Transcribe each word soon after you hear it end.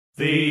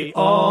The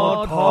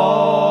Odd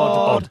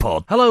Pod. Odd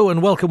Pod. Hello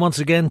and welcome once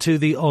again to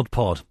The Odd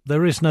Pod.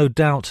 There is no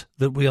doubt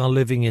that we are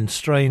living in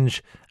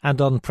strange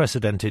and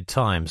unprecedented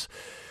times.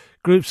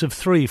 Groups of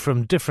 3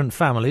 from different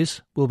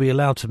families will be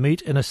allowed to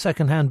meet in a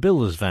second-hand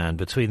builder's van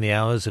between the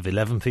hours of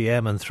 11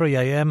 p.m. and 3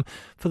 a.m.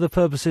 for the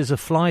purposes of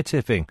fly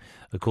tipping,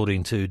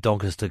 according to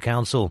Doncaster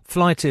Council.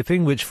 Fly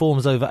tipping, which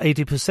forms over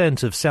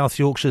 80% of South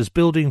Yorkshire's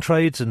building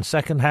trades and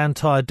second-hand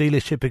tyre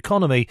dealership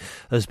economy,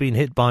 has been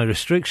hit by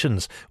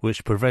restrictions,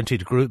 which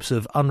prevented groups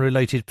of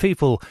unrelated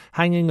people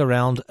hanging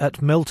around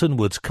at Melton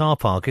Woods car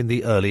park in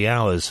the early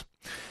hours.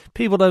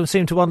 People don't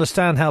seem to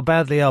understand how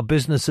badly our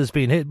business has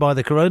been hit by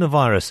the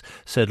coronavirus,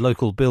 said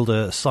local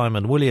builder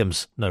Simon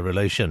Williams, no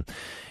relation.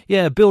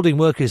 Yeah, building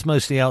work is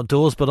mostly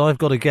outdoors, but I've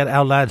got to get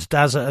our lads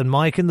Dazza and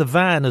Mike in the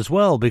van as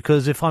well,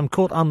 because if I'm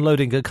caught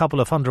unloading a couple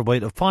of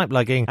hundredweight of pipe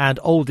lagging and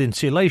old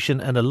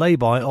insulation and a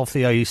lay-by off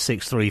the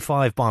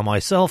A635 by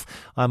myself,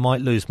 I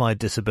might lose my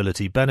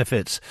disability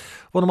benefits.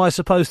 What am I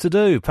supposed to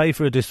do? Pay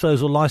for a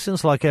disposal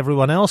licence like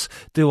everyone else?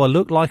 Do I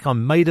look like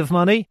I'm made of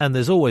money? And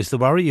there's always the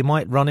worry you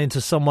might run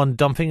into someone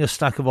dumping a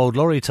stack of old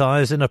lorry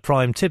tyres in a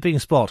prime tipping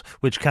spot,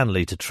 which can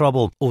lead to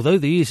trouble. Although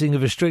the easing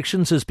of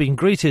restrictions has been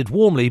greeted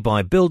warmly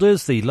by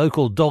builders, the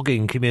local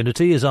dogging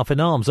community is up in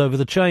arms over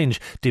the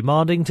change,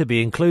 demanding to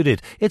be included.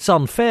 It's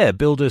unfair.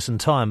 Builders and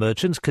tyre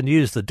merchants can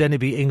use the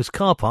Denby Ings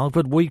car park,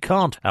 but we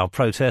can't. Our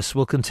protests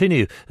will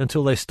continue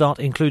until they start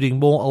including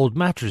more old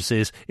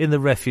mattresses in the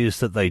refuse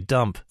that they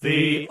dump.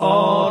 The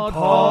Odd Pod.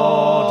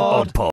 Odd Pod.